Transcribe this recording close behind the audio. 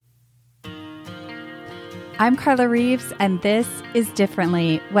I'm Carla Reeves, and this is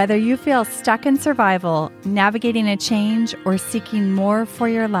Differently. Whether you feel stuck in survival, navigating a change, or seeking more for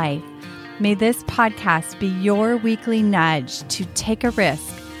your life, may this podcast be your weekly nudge to take a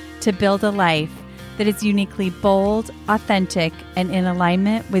risk to build a life that is uniquely bold, authentic, and in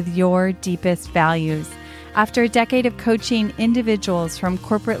alignment with your deepest values. After a decade of coaching individuals from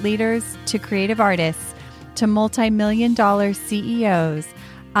corporate leaders to creative artists to multi-million-dollar CEOs,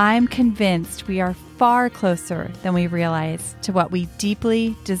 I'm convinced we are far closer than we realize to what we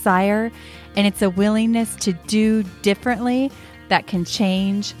deeply desire, and it's a willingness to do differently that can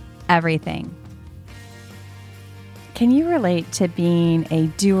change everything. Can you relate to being a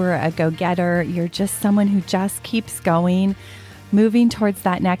doer, a go-getter? You're just someone who just keeps going, moving towards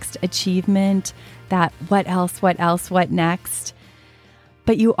that next achievement, that what next?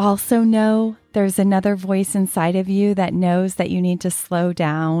 But you also know there's another voice inside of you that knows that you need to slow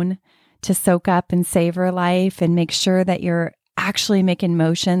down, to soak up and savor life and make sure that you're actually making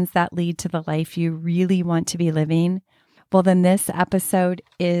motions that lead to the life you really want to be living. Well, then this episode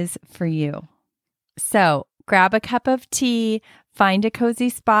is for you. So grab a cup of tea, find a cozy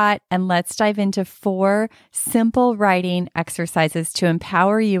spot, and let's dive into 4 simple writing exercises to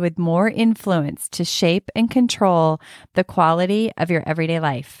empower you with more influence to shape and control the quality of your everyday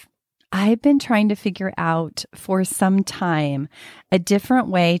life. I've been trying to figure out for some time a different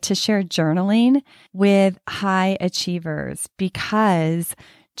way to share journaling with high achievers because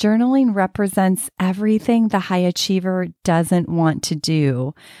journaling represents everything the high achiever doesn't want to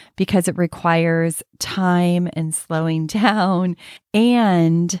do because it requires time and slowing down,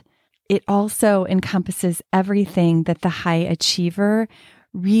 and it also encompasses everything that the high achiever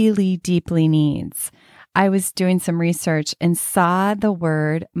really deeply needs. I was doing some research and saw the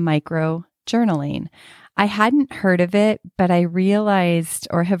word micro journaling. I hadn't heard of it, but I realized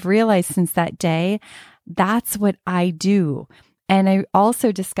or have realized since that day, that's what I do. And I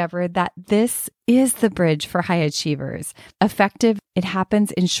also discovered that this is the bridge for high achievers. Effective, it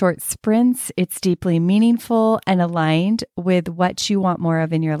happens in short sprints. It's deeply meaningful and aligned with what you want more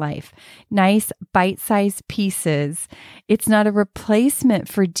of in your life. Nice bite-sized pieces. It's not a replacement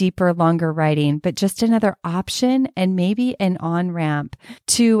for deeper, longer writing, but just another option and maybe an on-ramp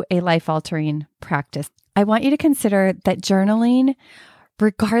to a life-altering practice. I want you to consider that journaling,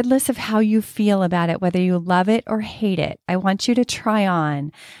 regardless of how you feel about it, whether you love it or hate it, I want you to try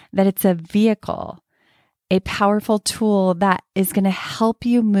on that it's a vehicle, a powerful tool that is going to help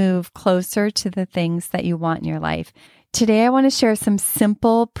you move closer to the things that you want in your life. Today, I want to share some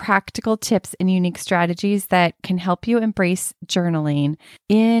simple, practical tips and unique strategies that can help you embrace journaling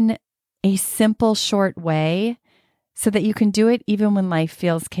in a simple, short way so that you can do it even when life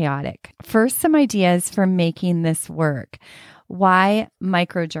feels chaotic. First, some ideas for making this work. Why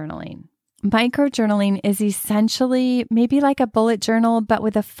microjournaling? Microjournaling is essentially maybe like a bullet journal, but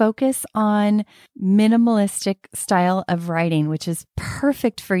with a focus on minimalistic style of writing, which is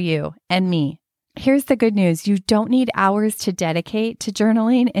perfect for you and me. Here's the good news. You don't need hours to dedicate to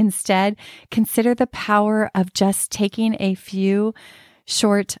journaling. Instead, consider the power of just taking a few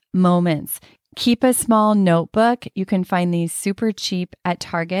short moments. Keep a small notebook. You can find these super cheap at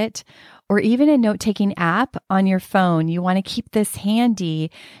Target, or even a note-taking app on your phone. You want to keep this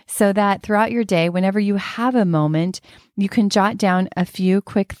handy so that throughout your day, whenever you have a moment, you can jot down a few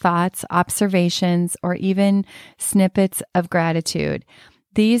quick thoughts, observations, or even snippets of gratitude.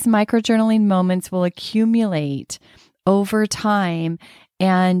 These microjournaling moments will accumulate over time,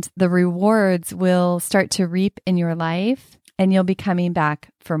 and the rewards will start to reap in your life, and you'll be coming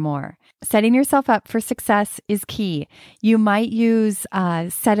back for more. Setting yourself up for success is key. You might use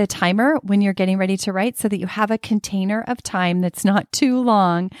set a timer when you're getting ready to write so that you have a container of time that's not too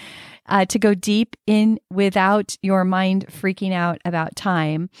long to go deep in without your mind freaking out about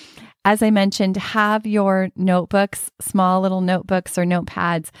time. As I mentioned, have your notebooks, small little notebooks or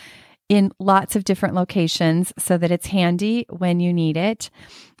notepads in lots of different locations so that it's handy when you need it.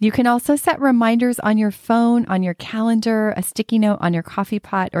 You can also set reminders on your phone, on your calendar, a sticky note on your coffee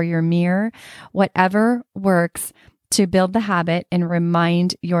pot or your mirror, whatever works to build the habit and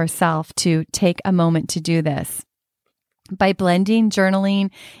remind yourself to take a moment to do this. By blending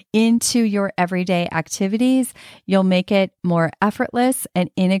journaling into your everyday activities, you'll make it more effortless and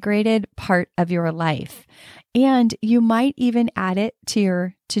integrated part of your life. And you might even add it to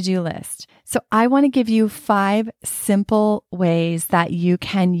your to-do list. So I want to give you 5 simple ways that you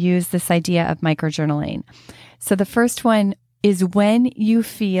can use this idea of microjournaling. So the first one is when you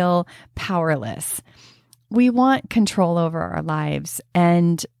feel powerless. We want control over our lives,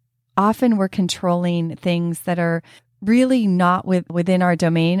 and often we're controlling things that are really not within our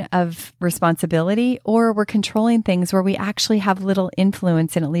domain of responsibility, or we're controlling things where we actually have little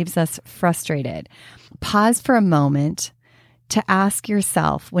influence and it leaves us frustrated. Pause for a moment to ask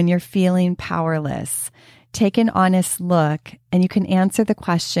yourself when you're feeling powerless. Take an honest look, and you can answer the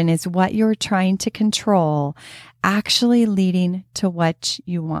question, is what you're trying to control actually leading to what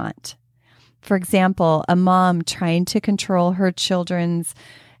you want? For example, a mom trying to control her children's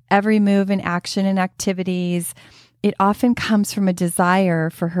every move and action and activities, it often comes from a desire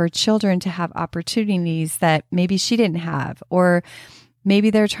for her children to have opportunities that maybe she didn't have, or maybe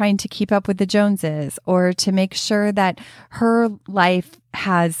they're trying to keep up with the Joneses, or to make sure that her life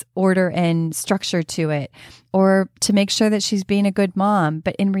has order and structure to it, or to make sure that she's being a good mom.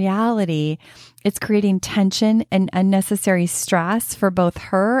 But in reality, it's creating tension and unnecessary stress for both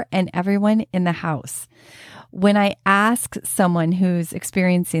her and everyone in the house. When I ask someone who's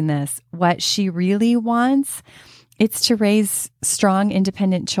experiencing this what she really wants, it's to raise strong,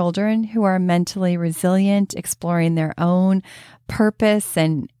 independent children who are mentally resilient, exploring their own purpose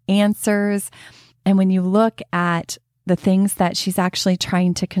and answers. And when you look at the things that she's actually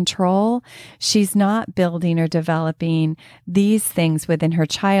trying to control, she's not building or developing these things within her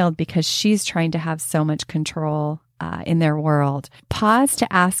child because she's trying to have so much control in their world. Pause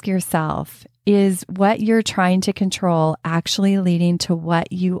to ask yourself, is what you're trying to control actually leading to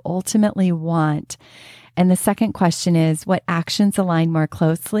what you ultimately want? And the second question is, what actions align more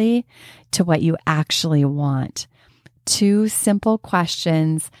closely to what you actually want? Two simple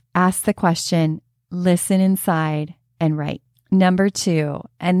questions. Ask the question, listen inside, and write. Number 2,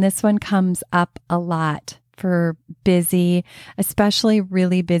 and this one comes up a lot for busy, especially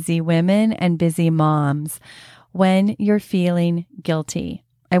really busy women and busy moms. When you're feeling guilty,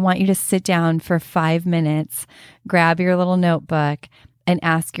 I want you to sit down for 5 minutes, grab your little notebook, and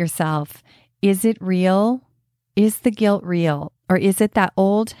ask yourself, is it real? Is the guilt real? Or is it that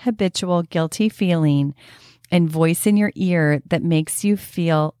old habitual guilty feeling and voice in your ear that makes you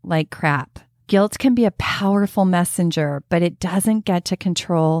feel like crap? Guilt can be a powerful messenger, but it doesn't get to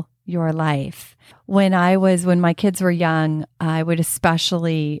control your life. When my kids were young, I would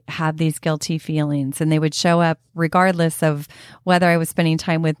especially have these guilty feelings, and they would show up regardless of whether I was spending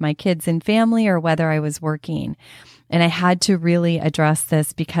time with my kids and family or whether I was working. And I had to really address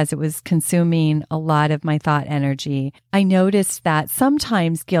this because it was consuming a lot of my thought energy. I noticed that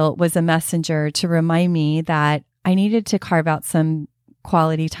sometimes guilt was a messenger to remind me that I needed to carve out some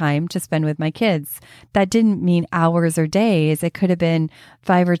quality time to spend with my kids. That didn't mean hours or days. It could have been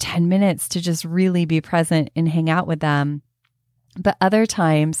 5 or 10 minutes to just really be present and hang out with them. But other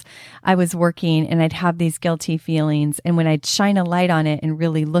times I was working and I'd have these guilty feelings. And when I'd shine a light on it and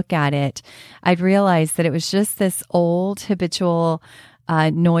really look at it, I'd realize that it was just this old habitual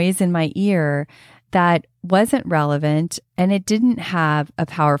noise in my ear that wasn't relevant, and it didn't have a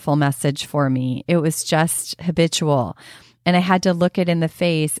powerful message for me. It was just habitual. And I had to look it in the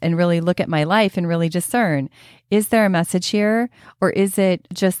face and really look at my life and really discern, is there a message here, or is it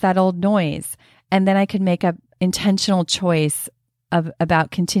just that old noise? And then I could make an intentional choice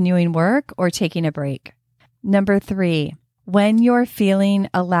about continuing work or taking a break. Number 3, when you're feeling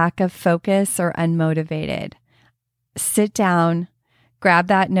a lack of focus or unmotivated, sit down, grab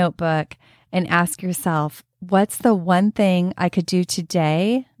that notebook, and ask yourself, what's the one thing I could do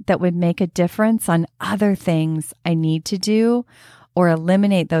today that would make a difference on other things I need to do, or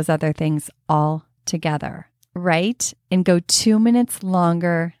eliminate those other things altogether? Write and go 2 minutes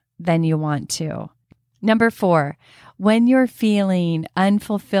longer than you want to. Number 4, when you're feeling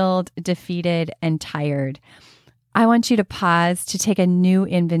unfulfilled, defeated, and tired, I want you to pause to take a new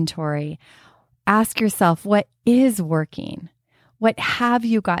inventory. Ask yourself, what is working? What have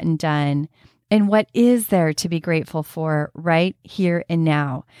you gotten done? And what is there to be grateful for right here and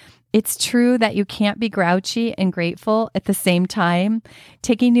now? It's true that you can't be grouchy and grateful at the same time.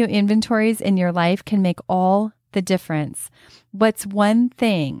 Taking new inventories in your life can make all the difference. What's one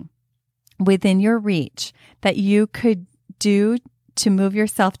thing within your reach that you could do to move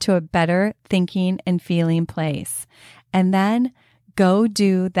yourself to a better thinking and feeling place? And then go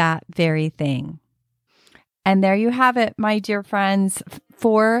do that very thing. And there you have it, my dear friends,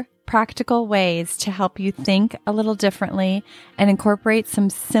 4 practical ways to help you think a little differently and incorporate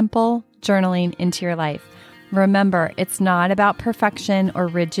some simple journaling into your life. Remember, it's not about perfection or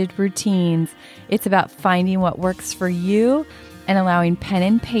rigid routines. It's about finding what works for you and allowing pen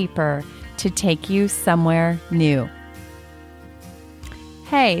and paper to take you somewhere new.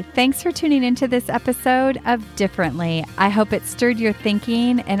 Hey, thanks for tuning into this episode of Differently. I hope it stirred your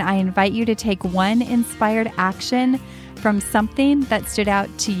thinking, and I invite you to take one inspired action from something that stood out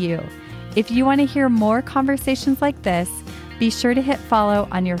to you. If you want to hear more conversations like this, be sure to hit follow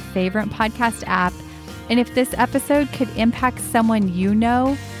on your favorite podcast app. And if this episode could impact someone you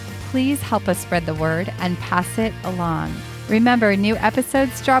know, please help us spread the word and pass it along. Remember, new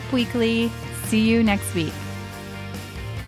episodes drop weekly. See you next week.